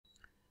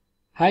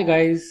Hi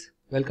guys,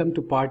 welcome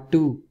to part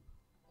 2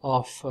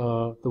 of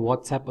the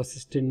WhatsApp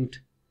Assistant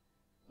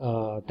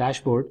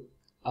dashboard.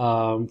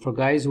 For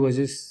guys who are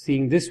just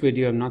seeing this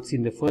video and not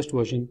seen the first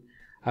version,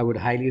 I would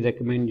highly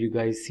recommend you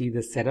guys see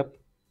the setup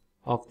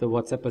of the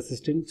WhatsApp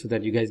Assistant so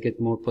that you guys get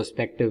more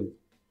perspective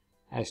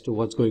as to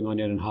what's going on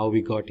here and how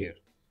we got here.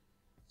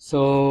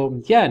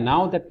 So yeah,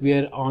 now that we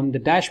are on the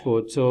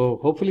dashboard, so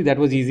hopefully that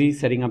was easy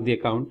setting up the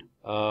account.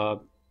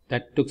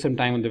 That took some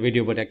time on the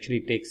video, but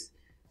actually takes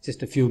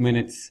just a few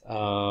minutes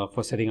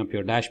for setting up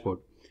your dashboard.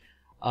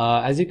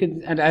 As you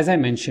can, and as I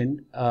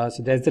mentioned, so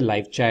there's the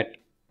live chat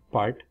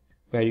part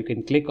where you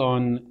can click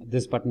on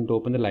this button to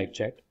open the live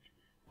chat,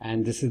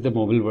 and this is the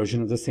mobile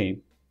version of the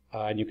same,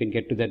 and you can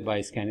get to that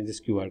by scanning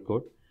this QR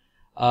code.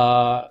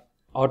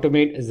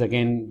 Automate is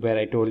again where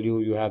I told you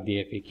you have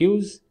the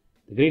FAQs,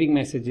 the greeting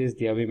messages,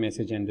 the away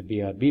message, and the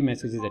BRB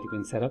messages that you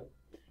can set up.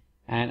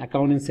 And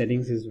account and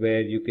settings is where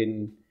you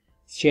can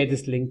share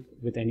this link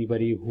with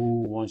anybody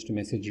who wants to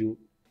message you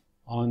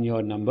on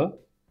your number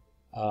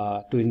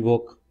to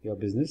invoke your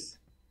business,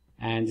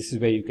 and this is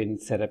where you can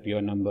set up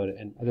your number,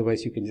 and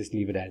otherwise you can just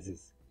leave it as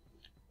is.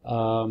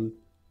 So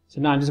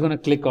now I'm just going to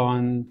click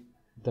on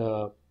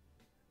the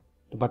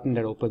button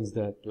that opens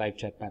the live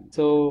chat panel.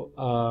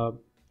 So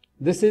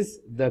this is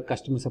the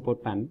customer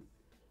support panel.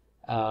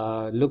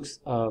 Looks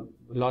a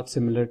lot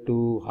similar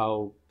to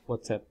how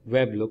WhatsApp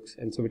web looks,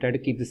 and so we try to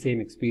keep the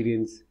same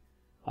experience,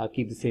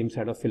 keep the same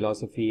sort of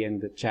philosophy and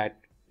the chat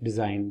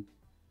design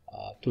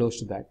close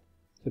to that,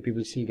 so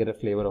people still get a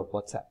flavor of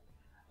WhatsApp.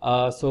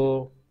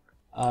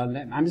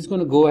 I'm just going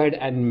to go ahead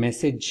and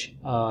message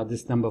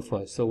this number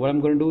first. So what I'm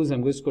going to do is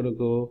I'm just going to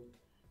go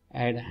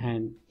ahead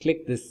and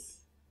click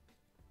this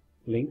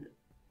link.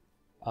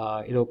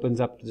 It opens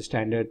up to the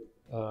standard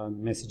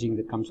messaging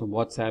that comes from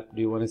WhatsApp.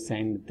 Do you want to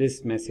send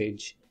this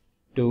message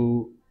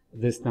to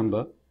this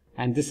number?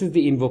 And this is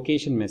the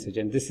invocation message,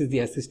 and this is the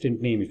assistant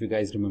name, if you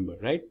guys remember,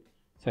 right?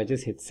 So I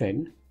just hit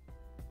send.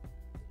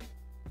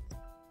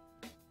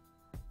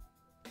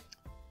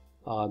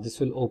 This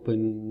will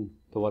open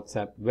the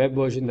WhatsApp web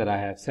version that I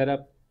have set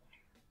up.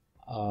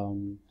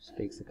 This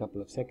takes a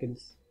couple of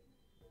seconds.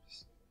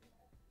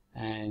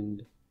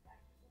 And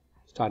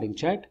starting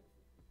chat.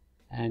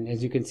 And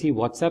as you can see,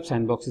 WhatsApp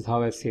sandbox is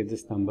how I've saved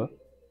this number.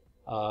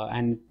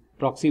 And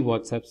proxy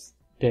WhatsApp's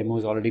demo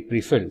is already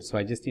pre-filled. So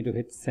I just need to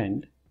hit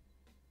send.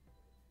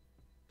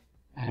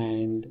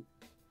 And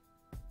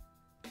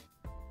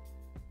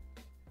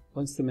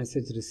once the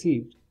message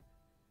received,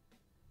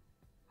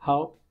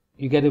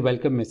 you get a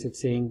welcome message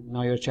saying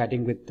now you're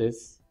chatting with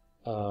this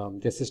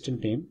the assistant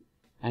name,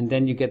 and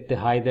then you get the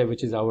hi there,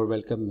 which is our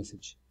welcome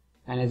message.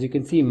 And as you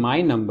can see, my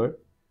number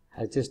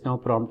has just now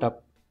prompted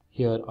up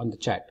here on the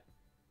chat.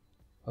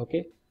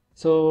 Okay,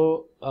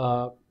 so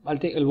I'll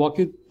walk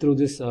you through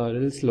this a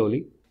little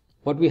slowly.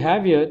 What we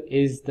have here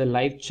is the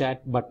live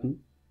chat button,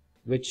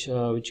 which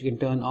you can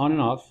turn on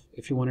and off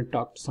if you want to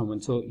talk to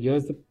someone. So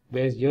here's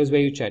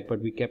where you chat,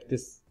 but we kept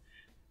this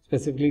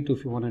specifically to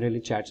if you want to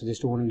really chat, so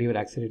just don't want to leave it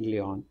accidentally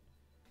on.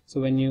 So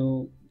when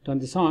you turn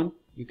this on,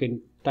 you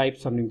can type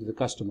something to the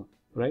customer,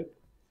 right?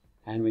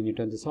 And when you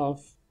turn this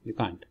off, you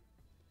can't.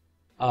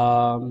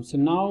 So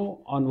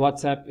now on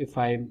WhatsApp, if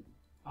I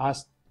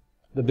ask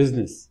the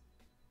business,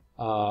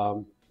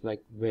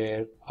 like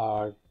where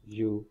are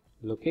you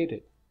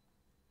located,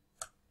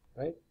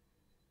 right?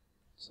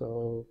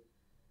 So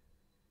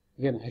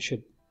again, I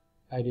should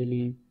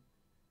ideally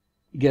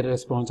get a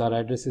response. Our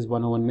address is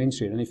 101 Main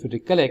Street, and if you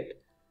recollect,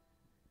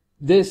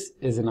 this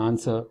is an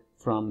answer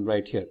from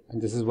right here, and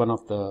this is one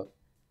of the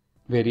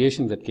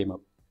variations that came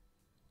up,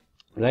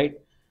 right?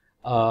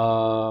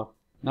 Now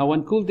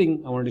one cool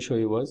thing I wanted to show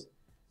you was,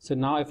 so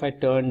now if I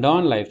turned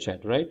on live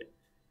chat, right,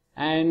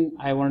 and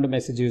I wanted to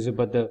message user,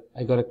 but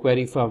I got a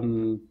query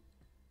from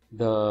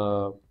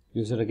the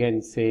user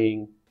again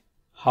saying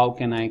how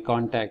can I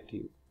contact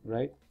you,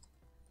 right?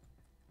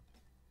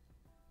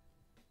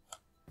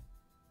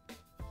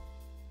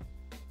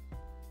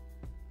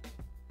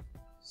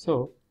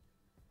 So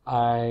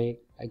I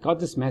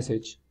got this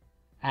message,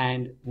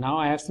 and now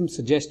I have some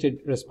suggested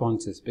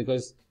responses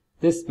because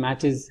this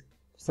matches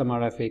some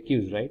of our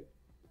FAQs, right?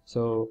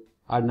 So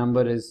our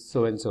number is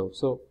so and so.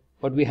 So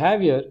what we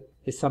have here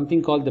is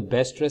something called the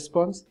best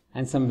response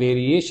and some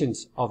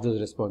variations of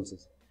those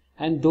responses,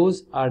 and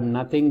those are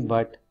nothing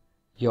but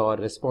your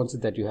responses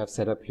that you have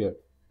set up here.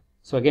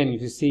 So again,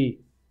 if you see,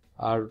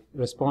 our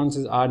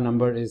responses, our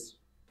number is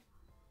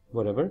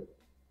whatever,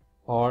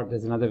 or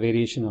there's another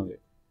variation of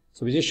it.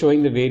 So we're just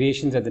showing the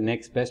variations at the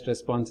next best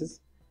responses,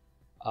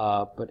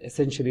 but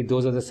essentially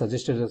those are the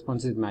suggested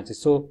responses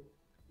matches. So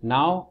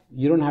now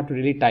you don't have to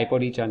really type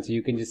out each answer.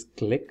 You can just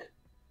click.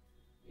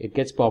 It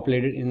gets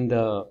populated in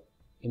the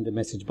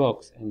message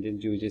box, and then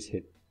you just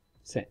hit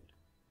send.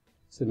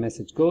 So the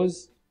message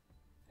goes,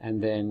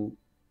 and then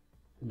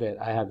there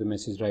I have the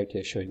message right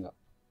here showing up,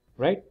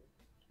 right?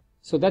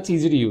 So that's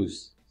easy to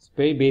use. It's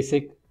very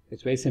basic.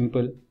 It's very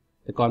simple.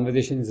 The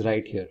conversation is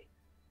right here.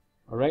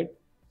 All right.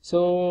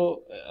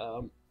 So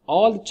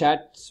all the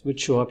chats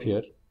which show up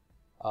here,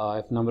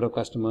 if number of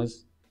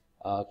customers,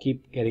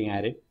 keep getting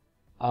added,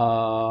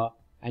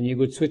 and you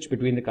could switch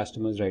between the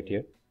customers right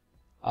here.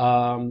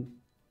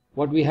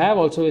 What we have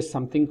also is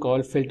something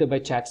called filter by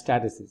chat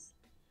statuses.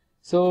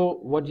 So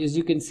what, as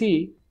you can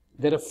see,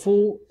 there are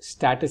 4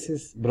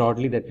 statuses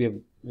broadly that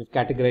we've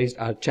categorized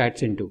our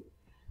chats into.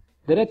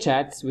 There are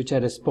chats which are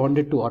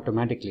responded to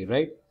automatically,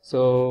 right?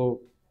 So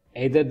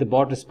either the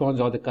bot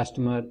responds or the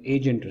customer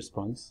agent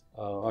responds,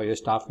 or your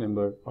staff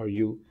member or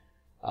you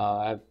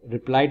have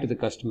replied to the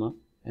customer,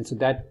 and so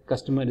that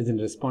customer is in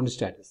response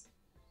status.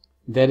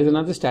 There is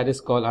another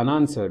status called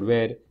unanswered,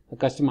 where a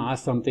customer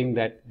asks something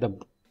that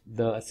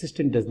the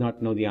assistant does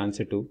not know the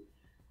answer to,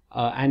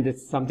 and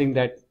it's something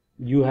that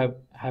you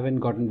haven't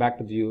gotten back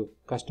to the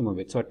customer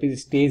with. So at least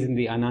it stays in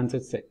the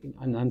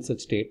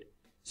unanswered state.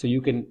 So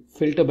you can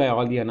filter by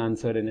all the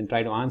unanswered and then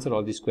try to answer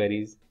all these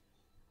queries.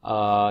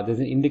 There's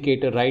an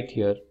indicator right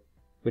here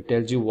which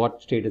tells you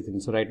what state is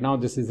in. So right now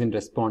this is in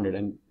responded,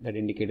 and that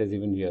indicator is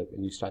even here.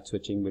 When you start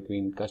switching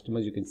between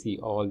customers, you can see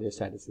all their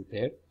statuses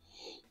there.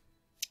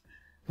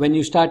 When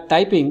you start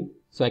typing,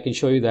 so I can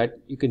show you that,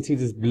 you can see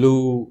this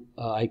blue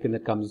icon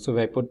that comes. So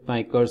if I put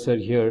my cursor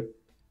here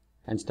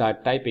and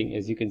start typing,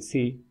 as you can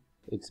see,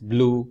 it's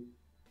blue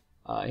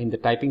in the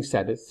typing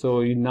status.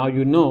 So now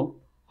you know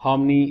how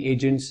many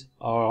agents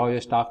or how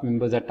your staff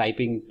members are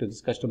typing to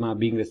this customer are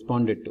being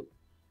responded to.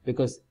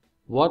 Because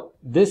what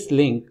this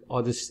link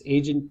or this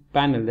agent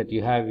panel that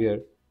you have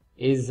here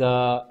is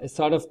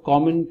sort of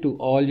common to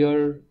all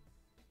your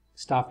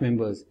staff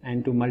members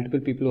and to multiple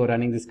people who are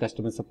running this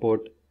customer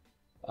support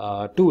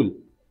tool.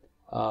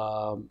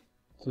 So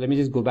let me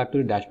just go back to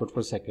the dashboard for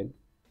a second.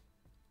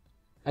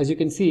 As you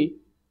can see,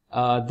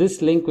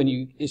 this link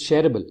is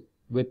shareable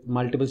with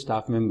multiple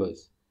staff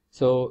members.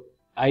 So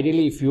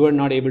ideally, if you are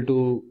not able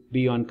to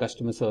be on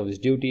customer service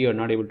duty or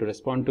not able to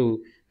respond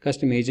to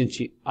customer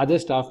agency, other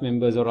staff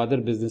members or other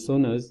business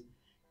owners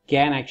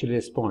can actually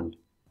respond.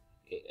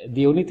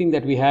 The only thing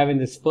that we have in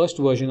this first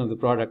version of the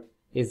product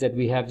is that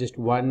we have just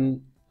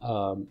one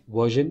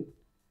version.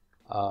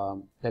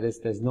 That is,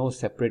 there's no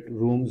separate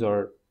rooms,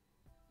 or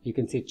you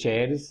can say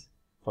chairs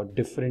for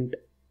different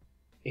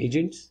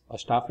agents or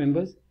staff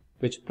members,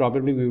 which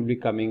probably we will be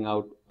coming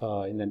out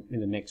in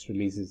the next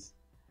releases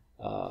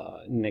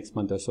next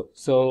month or so.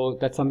 So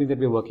that's something that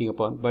we're working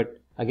upon.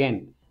 But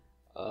again,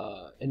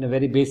 in a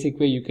very basic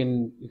way, you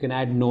can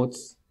add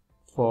notes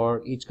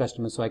for each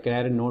customer. So I can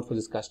add a note for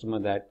this customer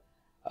that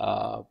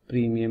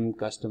premium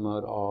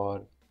customer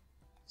or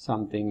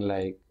something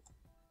like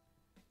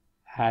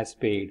has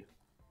paid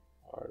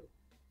or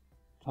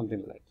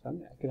something like that.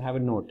 I can have a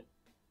note,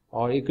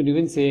 or you could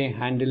even say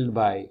handled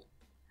by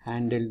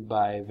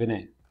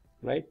Vinay,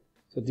 right?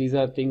 So these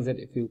are things that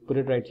if you put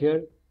it right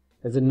here,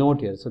 there's a note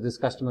here. So this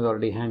customer is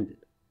already handled.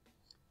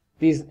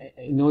 These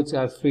notes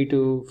are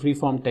free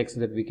form text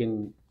that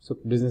so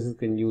businesses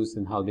can use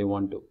in how they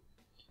want to.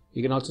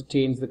 You can also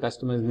change the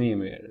customer's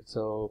name here.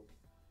 So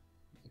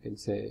you can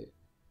say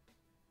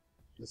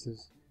this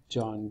is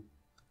John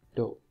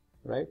Doe,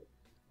 right?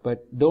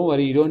 But don't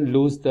worry, you don't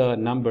lose the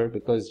number,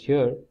 because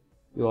here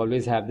you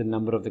always have the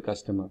number of the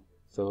customer.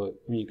 So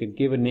you can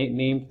give a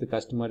name to the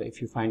customer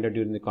if you find out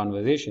during the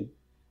conversation,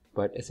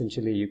 but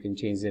essentially you can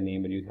change the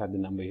name and you have the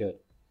number here.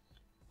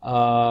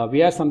 We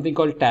have something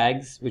called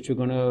tags, which you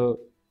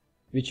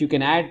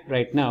can add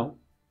right now,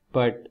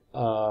 but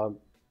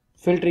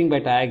filtering by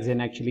tags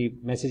and actually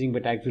messaging by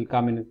tags will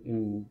come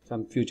in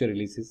some future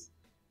releases.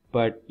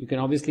 But you can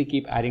obviously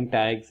keep adding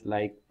tags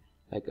like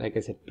I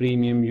said,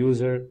 premium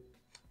user.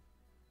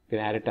 You can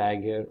add a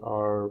tag here,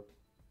 or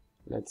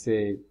let's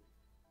say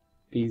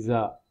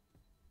pizza,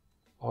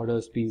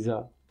 orders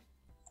pizza,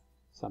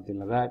 something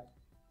like that.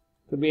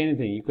 Could be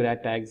anything. You could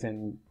add tags,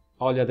 and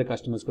all the other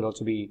customers could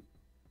also be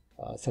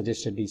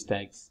suggested these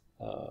tags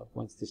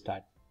once they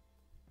start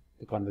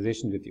the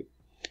conversation with you.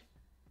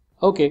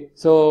 Okay,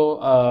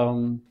 so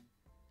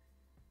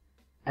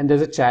and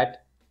there's a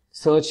chat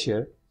search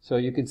here, so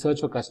you can search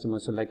for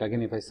customers. So like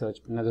again, if I search,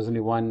 now there's only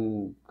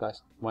one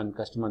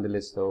customer on the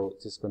list, so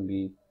it's just going to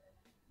be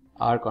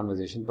our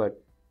conversation,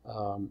 but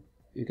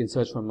you can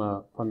search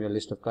from your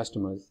list of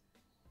customers.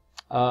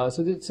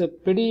 So it's a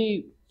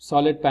pretty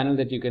solid panel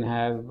that you can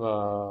have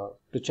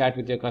to chat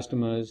with your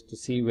customers, to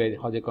see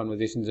how their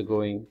conversations are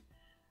going.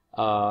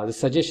 The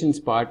suggestions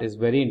part is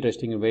very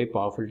interesting and very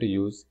powerful to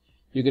use.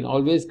 You can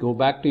always go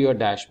back to your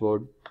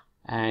dashboard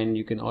and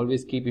you can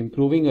always keep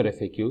improving your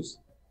FAQs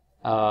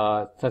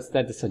such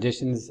that the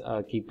suggestions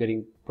keep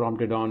getting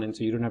prompted on, and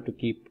so you don't have to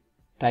keep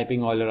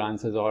typing all your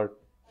answers or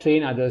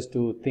train others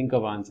to think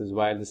of answers,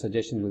 while the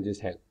suggestions will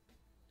just help.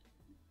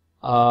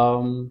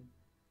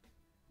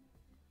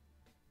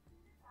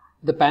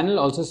 The panel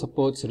also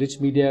supports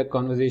rich media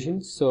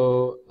conversations,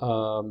 so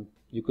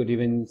you could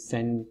even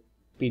send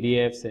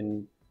PDFs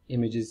and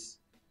images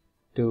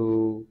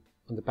on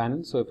the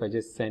panel. So if I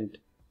just sent,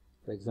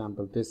 for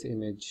example, this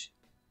image,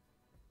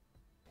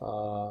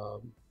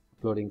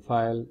 uploading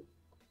file,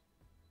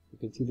 you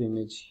can see the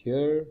image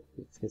here,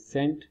 it's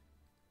sent,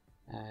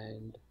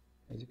 and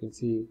as you can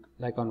see,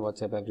 like on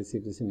WhatsApp, I've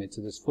received this image.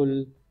 So there's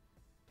full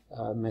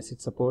message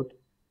support.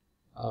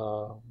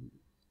 You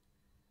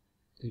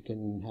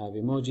can have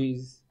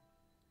emojis,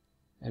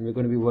 and we're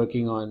going to be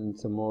working on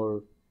some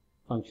more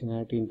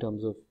functionality in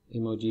terms of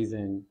emojis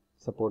and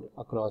support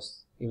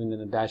across, even in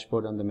the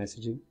dashboard on the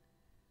messaging.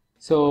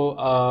 So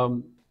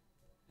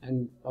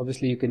and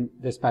obviously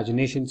there's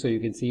pagination, so you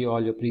can see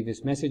all your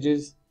previous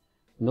messages,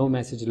 no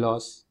message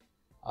loss.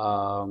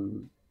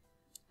 The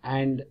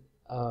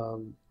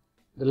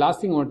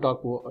last thing I want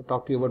to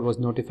talk to you about was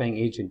notifying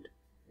agent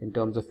in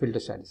terms of filter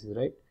statuses,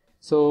 right?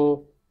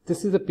 So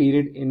this is a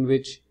period in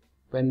which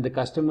when the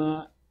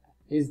customer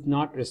is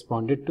not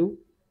responded to,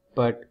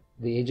 but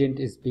the agent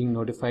is being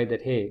notified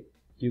that, hey,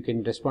 you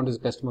can respond to the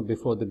customer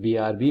before the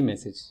BRB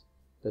message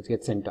that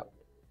gets sent out,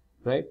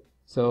 right?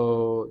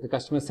 So the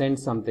customer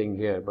sends something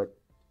here, but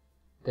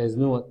there's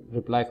no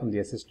reply from the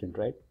assistant,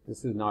 right?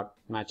 This is not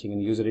matching in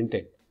user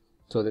intent.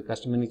 So the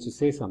customer needs to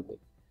say something.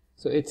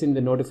 So it's in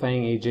the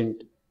notifying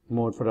agent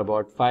mode for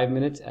about 5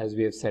 minutes, as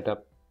we have set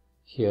up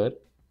here.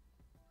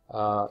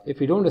 If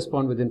we don't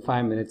respond within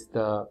 5 minutes,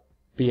 the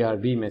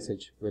BRB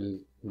message will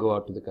go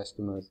out to the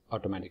customers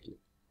automatically.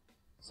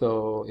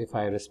 So if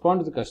I respond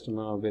to the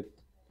customer with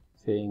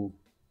saying,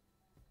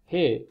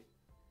 hey,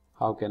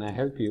 how can I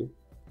help you?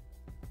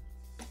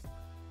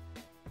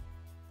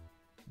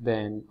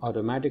 Then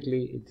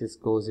automatically it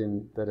just goes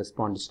in the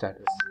respond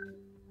status.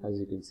 As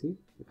you can see,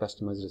 the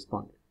customer has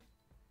responded.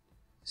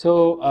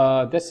 So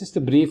that's just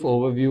a brief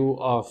overview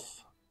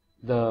of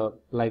the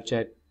live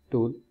chat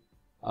tool.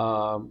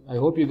 I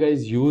hope you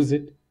guys use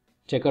it,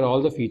 check out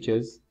all the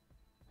features,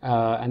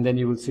 and then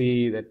you will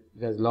see that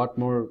there's a lot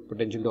more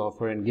potential to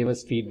offer, and give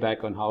us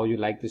feedback on how you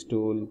like this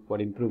tool,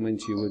 what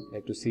improvements you would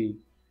like to see,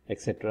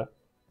 etc.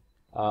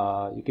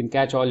 You can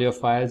catch all your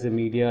files and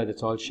media,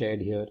 that's all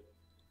shared here.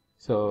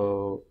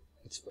 So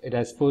it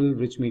has full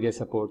rich media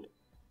support,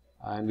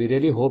 and we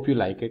really hope you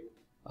like it.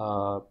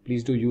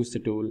 Please do use the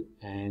tool,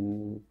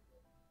 and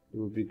it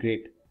would be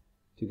great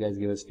if you guys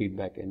give us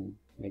feedback and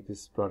make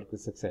this product a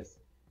success.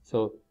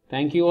 So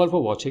thank you all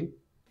for watching.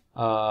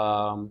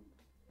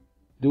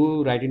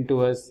 Do write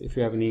into us if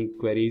you have any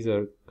queries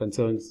or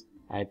concerns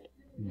at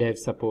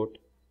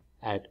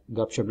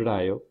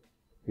devsupport@gupshup.io.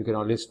 You can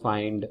always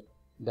find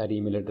that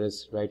email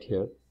address right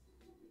here.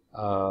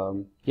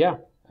 Yeah,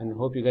 and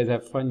hope you guys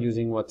have fun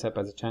using WhatsApp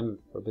as a channel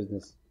for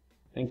business.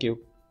 Thank you.